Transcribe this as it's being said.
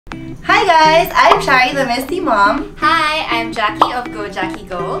Hi guys, I'm Shari, the Misty Mom. Hi, I'm Jackie of Go Jackie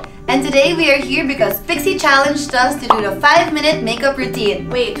Go. And today we are here because Pixi challenged us to do the 5-minute makeup routine.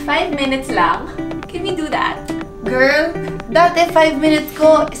 Wait, 5 minutes lang? Can we do that? Girl, dati 5 minutes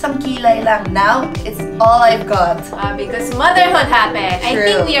ko, isang kilay lang. Now, it's all I've got. Because motherhood happened. True.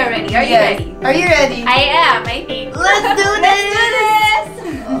 I think we are ready. Are you ready? Are you ready? I am, I think. Let's do this! Let's do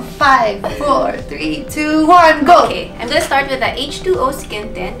this! 5, 4, 3, 2, 1, go! Okay, I'm gonna start with the H2O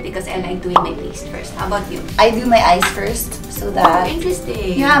Skintint because I like doing my face first. How about you? I do my eyes first, so that... Oh,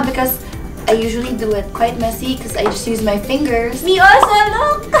 interesting. Yeah, because I usually do it quite messy because I just use my fingers. Me also,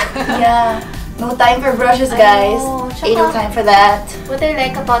 look! Yeah. No time for brushes, guys. Ain't no time for that. What I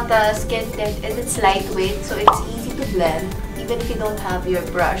like about the Skintint is it's lightweight, so it's easy to blend. Even if you don't have your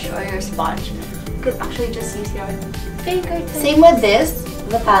brush or your sponge, you could actually just use your fingertips. Same with this,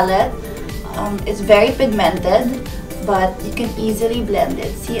 the palette. It's very pigmented, but you can easily blend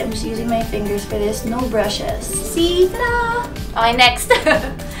it. See, I'm just using my fingers for this. No brushes. See? Ta-da! Okay, next.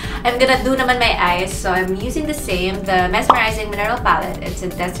 I'm gonna do naman my eyes, so I'm using the same, the Mesmerizing Mineral Palette. It's a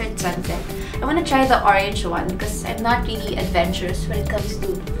Desert Sunset. I want to try the orange one because I'm not really adventurous when it comes to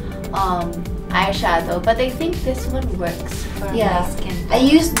eyeshadow, but I think this one works for my skin. I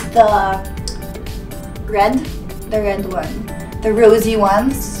used the red one, the rosy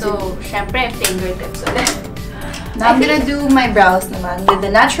ones. So, syempre, fingertips ulit. Now I'm gonna do my brows naman with the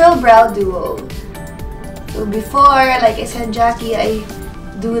Natural Brow Duo. So before, like I said, Jackie, I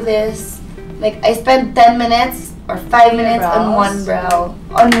do this, like I spend 10 minutes or 5 minutes on one brow.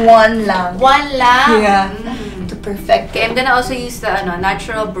 On one lang. One lang? Yeah. To perfect it. Okay, I'm gonna also use the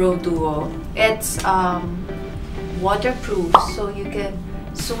Natural Brow Duo. It's waterproof, so you can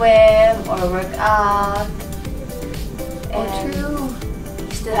swim or work out. Oh, true.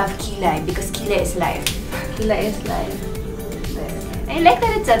 You still have kilay because kilay is life. Kilay is life. There. I like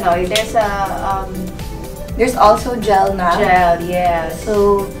that it's there's a there's also gel now. Gel, yes.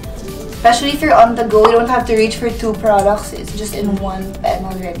 So especially if you're on the go, you don't have to reach for 2 products. It's just in one pen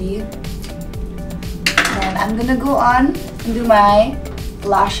already. Then I'm gonna go on and do my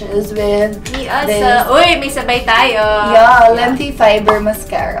lashes with this. Uy, may sabay tayo. Yeah, Lengthy Fiber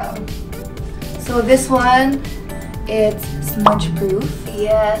Mascara. So this one, it's smudge proof.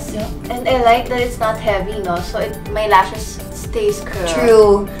 Yes. Yeah. And I like that it's not heavy, no? So my lashes stays curled.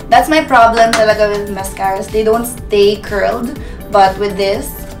 True. That's my problem talaga with mascaras. They don't stay curled. But with this,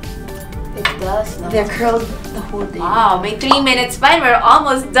 it does, no? They're curled the whole day. Wow, may 3 minutes pa and we're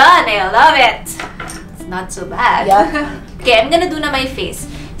almost done. I love it. It's not so bad. Yeah. Okay, I'm gonna do na my face.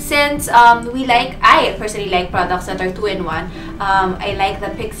 Since I personally like products that are 2-in-1. I like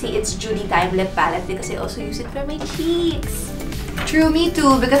the Pixi ItsJudyTime lip palette because I also use it for my cheeks. True, me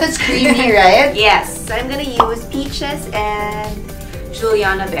too, because it's creamy, right? Yes. So I'm gonna use Peaches and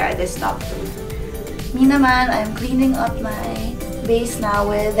Juliana Bear, this top 2. Me naman, I'm cleaning up my base now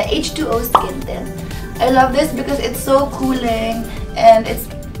with the H2O Skintint. I love this because it's so cooling and it's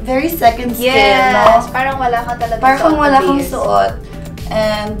very second skin, yes, no? Parang wala ka talaga parang wala kang suot.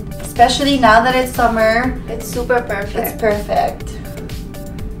 And especially now that it's summer, it's super perfect. It's perfect.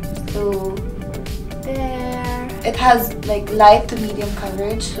 So there. It has like light to medium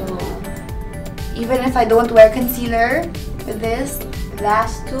coverage, so even if I don't wear concealer with this,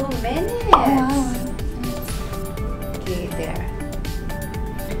 last 2 minutes. Oh, wow. Okay, there.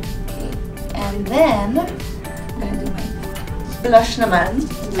 Okay, and then I'm gonna do my blush naman,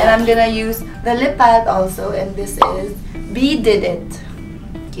 and I'm gonna use the lip palette also, and this is Did It.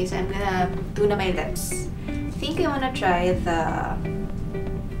 Okay, so I'm gonna do na my lips. I think I wanna try the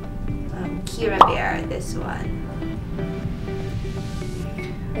Kira Bear, this one.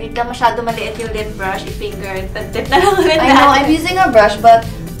 Wait lang, masyado maliit yung lip brush. I-finger tip na lang ulit. I know, I'm using a brush, but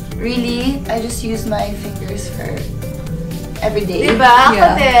really, I just use my fingers for every day. Diba?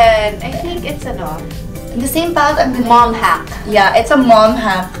 Ako din. I think it's the same palette I'm gonna mom hack. Yeah, it's a mom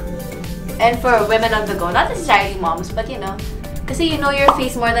hack. And for women on the go, not necessarily moms, but you know, kasi you know your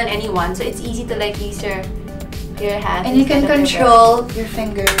face more than anyone, so it's easy to like use your hand. And you can control your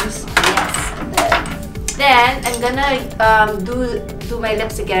fingers. Yes. Then I'm gonna do my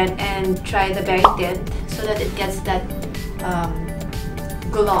lips again and try the BerryTint so that it gets that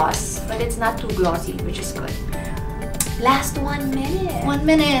gloss, but it's not too glossy, which is good. Last 1 minute. 1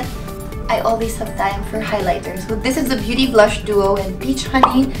 minute. I always have time for highlighters. So this is the Beauty Blush Duo in Peach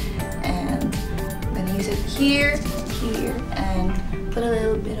Honey, and I'm gonna use it here, and put a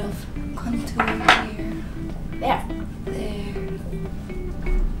little bit of contour here. There.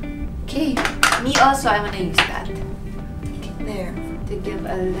 Okay. Me also, I wanna use that. Okay, there. To give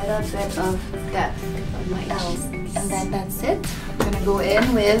a little bit of depth on else. And then that's it. I'm gonna go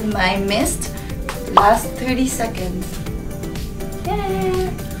in with my mist. Last 30 seconds.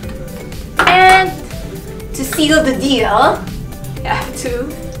 Yeah. And to seal the deal, you have to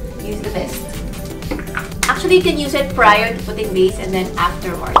use the mist. Actually, you can use it prior to putting base and then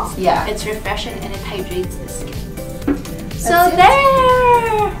afterwards. Yeah. It's refreshing and it hydrates the skin. So That's it.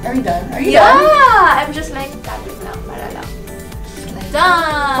 there! Are we done? Are you Yeah! done? I'm just like tapping lang para lang. Like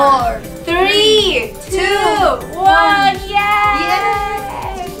Done! 4, 3, 2, 1!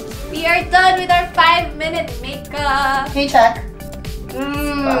 Yay! We are done with our 5-minute makeup. Hey, check.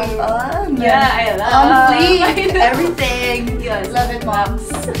 Yeah, I love On fleek. I know. Everything. Yes. Love it, moms.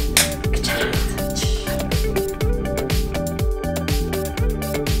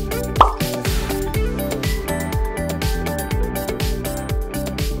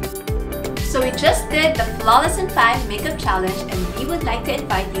 So we just did the Flawless in 5 makeup challenge and we would like to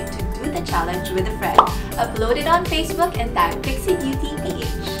invite you to do the challenge with a friend. Upload it on Facebook and tag Pixi Beauty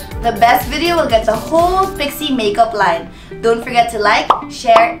PH. The best video will get the whole Pixi makeup line. Don't forget to like,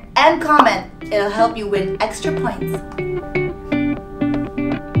 share, and comment. It'll help you win extra points.